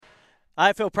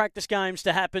AFL practice games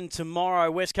to happen tomorrow.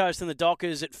 West Coast and the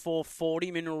Dockers at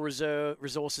 4:40, Mineral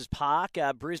Resources Park.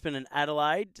 Brisbane and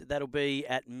Adelaide, that'll be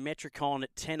at Metricon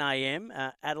at 10 a.m.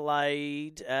 Port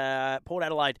Adelaide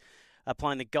are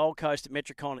playing the Gold Coast at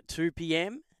Metricon at 2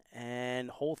 p.m. And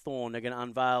Hawthorn are going to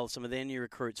unveil some of their new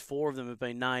recruits. 4 of them have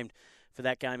been named for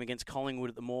that game against Collingwood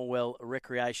at the Morwell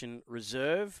Recreation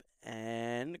Reserve.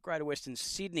 And Greater Western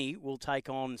Sydney will take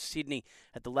on Sydney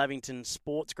at the Lavington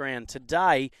Sports Ground.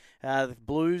 Today, the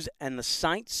Blues and the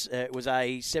Saints. It was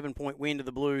a 7-point win to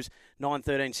the Blues,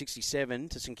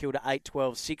 9-13-67 to St Kilda,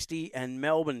 8-12-60. And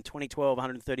Melbourne,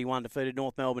 2012-131, defeated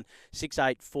North Melbourne,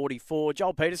 6-8-44.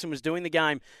 Joel Peterson was doing the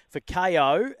game for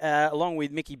KO, along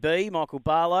with Mickey B, Michael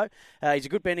Barlow. He's a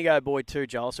good Bendigo boy too,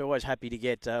 Joel, so always happy to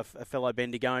get a fellow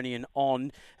Bendigonian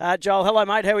on. Joel, hello,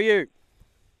 mate. How are you?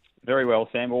 Very well,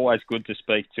 Sam. Always good to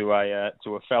speak to a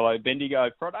fellow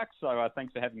Bendigo product, so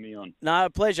thanks for having me on. No,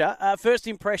 pleasure. First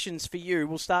impressions for you.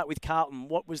 We'll start with Carlton.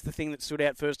 What was the thing that stood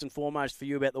out first and foremost for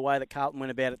you about the way that Carlton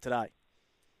went about it today?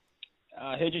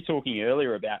 I heard you talking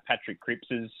earlier about Patrick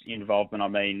Cripps's involvement. I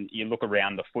mean, you look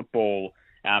around the football,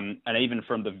 and even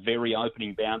from the very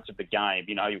opening bounce of the game,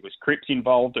 it was Cripps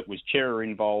involved, it was Chera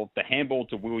involved, the handball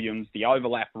to Williams, the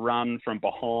overlap run from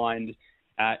behind.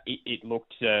 It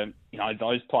looked,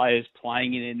 those players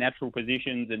playing in their natural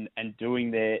positions and doing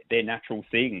their natural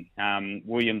thing.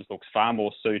 Williams looks far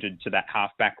more suited to that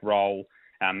half-back role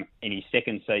in his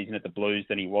second season at the Blues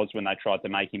than he was when they tried to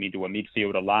make him into a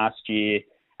midfielder last year.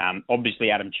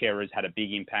 Obviously, Adam Chera's had a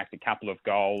big impact, a couple of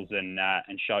goals, and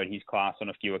showed his class on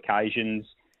a few occasions.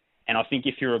 And I think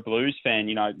if you're a Blues fan,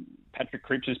 Patrick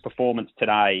Cripps's performance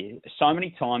today, so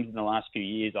many times in the last few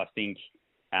years, I think,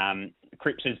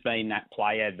 Cripps has been that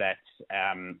player that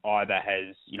either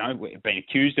has, been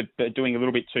accused of doing a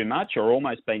little bit too much or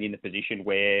almost been in the position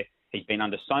where he's been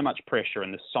under so much pressure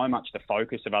and there's so much the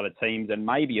focus of other teams and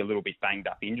maybe a little bit banged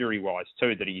up injury-wise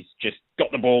too, that he's just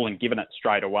got the ball and given it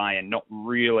straight away and not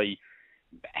really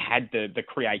had the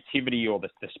creativity or the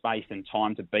space and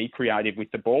time to be creative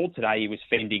with the ball. Today he was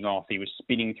fending off, he was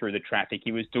spinning through the traffic,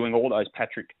 he was doing all those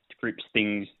Patrick Cripps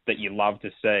things that you love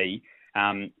to see.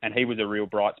 And he was a real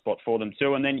bright spot for them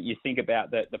too. And then you think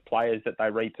about the players that they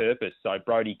repurposed. So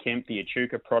Brodie Kemp, the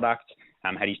Echuca product,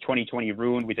 had his 2020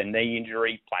 ruined with a knee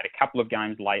injury, played a couple of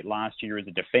games late last year as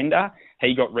a defender.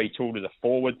 He got retooled as a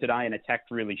forward today and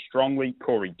attacked really strongly.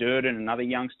 Corey Durden, another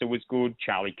youngster, was good.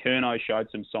 Charlie Curnow showed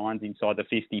some signs inside the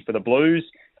 50 for the Blues.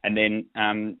 And then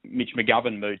Mitch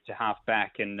McGovern moved to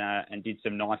half-back and did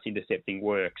some nice intercepting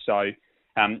work. So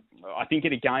I think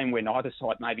in a game where neither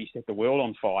side maybe set the world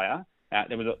on fire,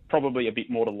 there was probably a bit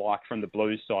more to like from the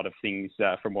Blues side of things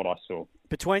from what I saw.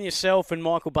 Between yourself and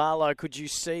Michael Barlow, could you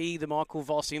see the Michael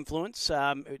Voss influence?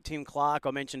 Tim Clark,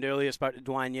 I mentioned earlier, spoke to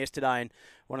Dwayne yesterday, and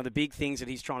one of the big things that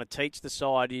he's trying to teach the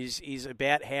side is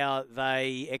about how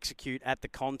they execute at the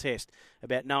contest,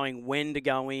 about knowing when to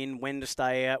go in, when to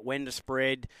stay out, when to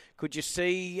spread. Could you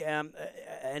see an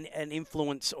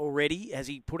influence already? Has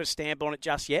he put a stamp on it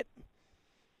just yet?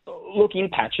 Look, in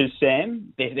patches,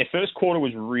 Sam. Their first quarter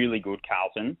was really good,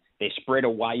 Carlton. Their spread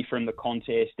away from the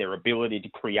contest, their ability to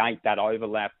create that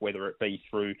overlap, whether it be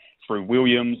through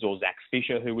Williams or Zach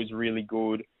Fisher, who was really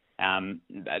good.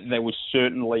 There was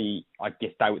certainly, I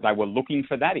guess, they were looking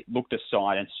for that. It looked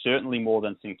aside, and certainly more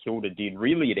than St Kilda did,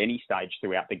 really at any stage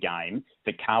throughout the game,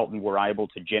 that Carlton were able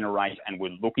to generate and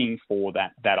were looking for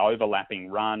that overlapping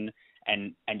run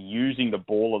and using the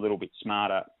ball a little bit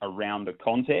smarter around the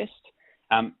contest.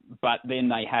 But then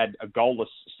they had a goalless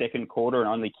second quarter and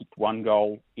only kicked one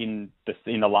goal in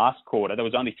the last quarter. There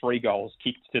was only 3 goals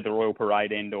kicked to the Royal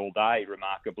Parade end all day,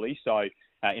 remarkably. So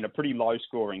in a pretty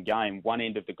low-scoring game, one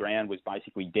end of the ground was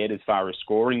basically dead as far as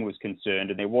scoring was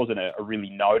concerned, and there wasn't a really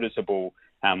noticeable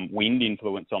wind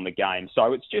influence on the game.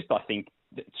 So it's just, I think,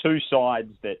 two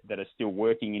sides that are still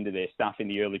working into their stuff in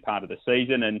the early part of the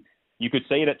season, and you could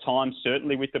see it at times,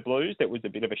 certainly with the Blues. There was a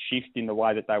bit of a shift in the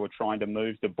way that they were trying to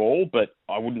move the ball, but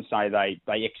I wouldn't say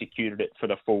they executed it for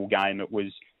the full game. It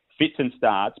was fits and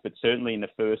starts, but certainly in the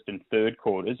first and third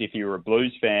quarters, if you were a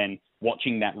Blues fan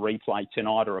watching that replay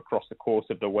tonight or across the course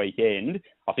of the weekend,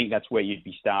 I think that's where you'd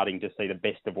be starting to see the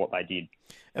best of what they did.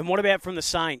 And what about from the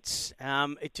Saints?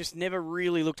 It just never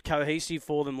really looked cohesive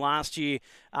for them last year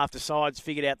after sides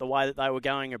figured out the way that they were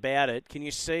going about it. Can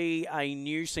you see a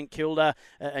new St Kilda,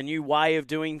 a new way of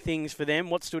doing things for them?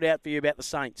 What stood out for you about the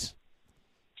Saints?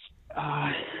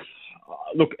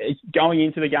 Look, going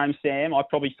into the game, Sam, I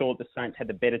probably thought the Saints had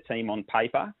the better team on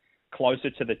paper, closer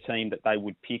to the team that they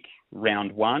would pick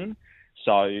round one.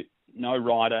 So no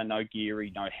Ryder, no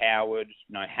Geary, no Howard,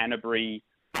 no Hanbury.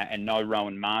 and no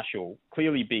Rowan Marshall.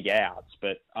 Clearly big outs,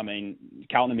 but, I mean,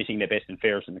 Carlton are missing their best and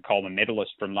fairest and the Coleman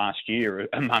medalist from last year,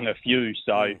 among a few.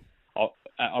 So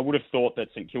I would have thought that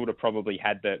St Kilda probably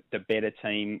had the better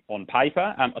team on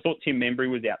paper. I thought Tim Membry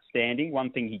was outstanding.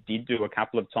 One thing he did do a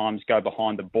couple of times, go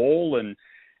behind the ball and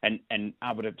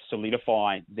able to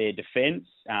solidify their defence.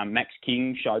 Max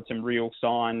King showed some real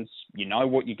signs. You know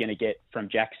what you're going to get from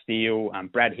Jack Steele.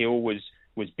 Brad Hill was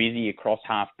busy across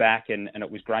half back, and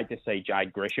it was great to see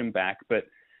Jade Gresham back. But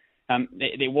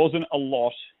there wasn't a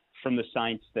lot from the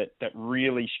Saints that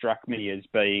really struck me as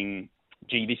being,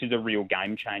 gee, this is a real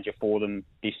game changer for them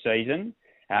this season.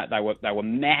 They were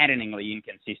maddeningly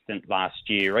inconsistent last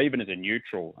year, even as a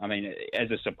neutral. I mean,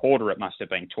 as a supporter, it must have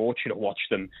been torture to watch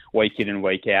them week in and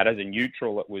week out. As a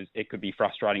neutral, it could be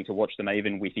frustrating to watch them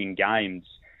even within games,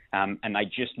 and they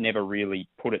just never really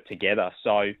put it together.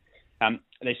 So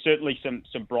there's certainly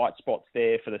some bright spots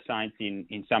there for the Saints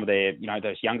in some of their,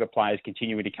 those younger players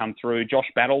continuing to come through. Josh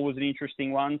Battle was an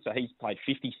interesting one. So he's played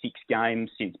 56 games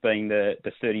since being the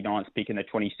 39th pick in the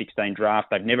 2016 draft.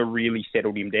 They've never really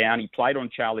settled him down. He played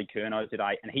on Charlie Curnow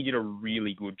today, and he did a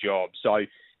really good job. So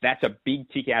that's a big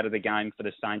tick out of the game for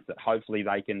the Saints that hopefully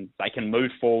they can move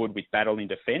forward with Battle in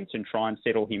defence and try and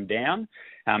settle him down.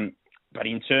 But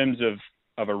in terms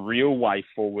of a real way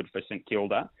forward for St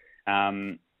Kilda,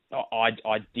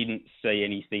 I didn't see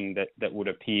anything that would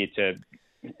appear to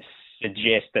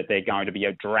suggest that they're going to be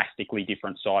a drastically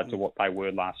different side to what they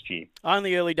were last year.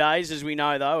 Only early days, as we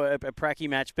know, though, a pracky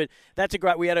match. But that's a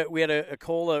great. We had a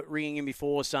caller ringing in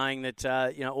before saying that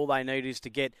all they need is to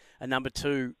get a number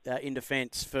 2 in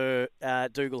defence for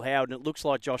Dougal Howard, and it looks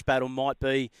like Josh Battle might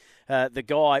be the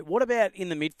guy. What about in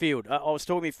the midfield? I was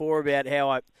talking before about how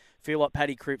I feel like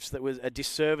Paddy Cripps, that was a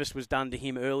disservice was done to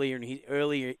him earlier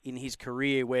in his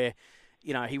career, where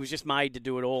he was just made to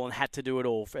do it all and had to do it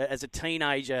all. As a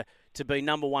teenager, to be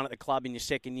number 1 at the club in your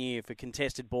second year for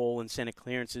contested ball and centre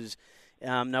clearances,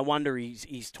 no wonder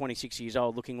he's 26 years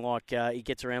old, looking like he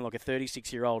gets around like a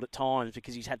 36-year-old at times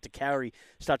because he's had to carry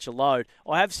such a load.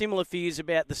 I have similar fears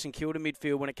about the St Kilda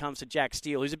midfield when it comes to Jack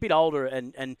Steele, who's a bit older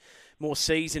and more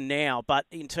seasoned now. But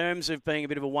in terms of being a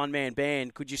bit of a one-man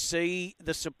band, could you see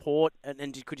the support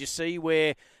and could you see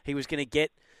where he was going to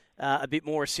get a bit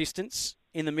more assistance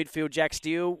in the midfield? Jack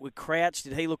Steele with Crouch,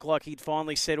 did he look like he'd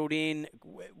finally settled in?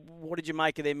 What did you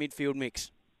make of their midfield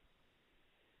mix?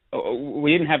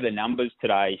 We didn't have the numbers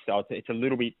today, so it's a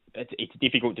little bit. It's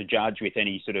difficult to judge with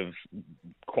any sort of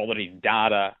qualitative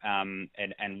data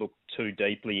and look too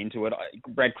deeply into it.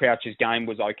 Brad Crouch's game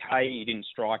was okay. He didn't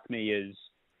strike me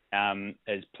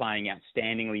as playing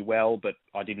outstandingly well, but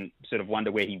I didn't sort of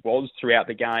wonder where he was throughout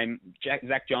the game.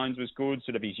 Zach Jones was good,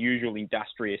 sort of his usual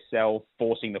industrious self,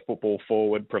 forcing the football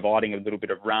forward, providing a little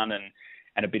bit of run and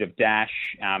a bit of dash.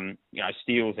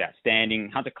 Steele's outstanding.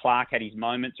 Hunter Clark had his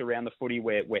moments around the footy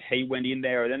where he went in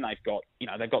there, and then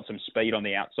they've got some speed on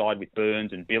the outside with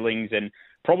Burns and Billings, and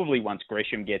probably once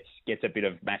Gresham gets a bit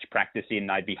of match practice in,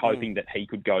 they'd be hoping that he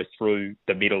could go through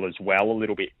the middle as well a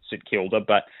little bit, St Kilda.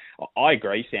 But I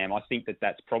agree, Sam. I think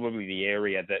that's probably the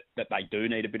area that they do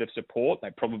need a bit of support.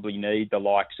 They probably need the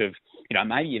likes of,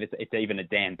 maybe it's even a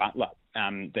Dan Butler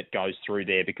that goes through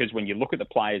there, because when you look at the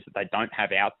players that they don't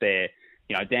have out there,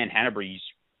 Dan Hanbury's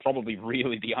probably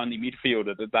really the only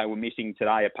midfielder that they were missing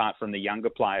today, apart from the younger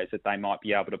players that they might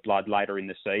be able to blood later in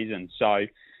the season. So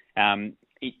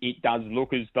it does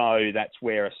look as though that's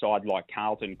where a side like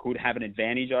Carlton could have an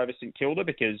advantage over St Kilda,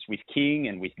 because with King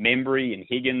and with Membry and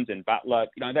Higgins and Butler,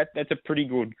 that's a pretty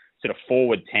good sort of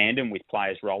forward tandem with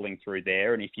players rolling through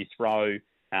there. And if you throw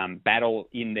Battle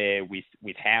in there with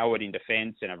Howard in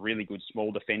defence and a really good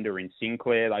small defender in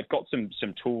Sinclair, they've got some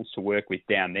tools to work with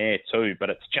down there too. But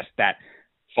it's just that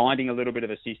finding a little bit of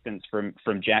assistance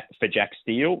for Jack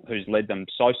Steele, who's led them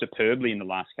so superbly in the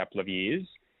last couple of years.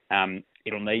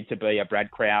 It'll need to be a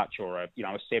Brad Crouch or a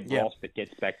Seb Ross that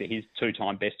gets back to his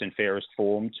 2-time best and fairest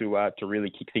form to really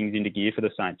kick things into gear for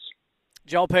the Saints.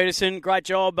 Joel Peterson, great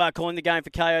job calling the game for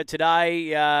KO today.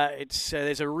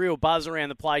 There's a real buzz around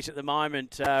the place at the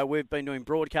moment. We've been doing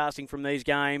broadcasting from these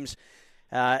games,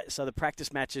 so the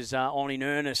practice matches are on in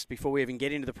earnest before we even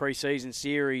get into the pre-season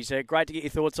series. Great to get your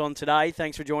thoughts on today.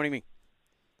 Thanks for joining me.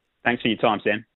 Thanks for your time, Sam.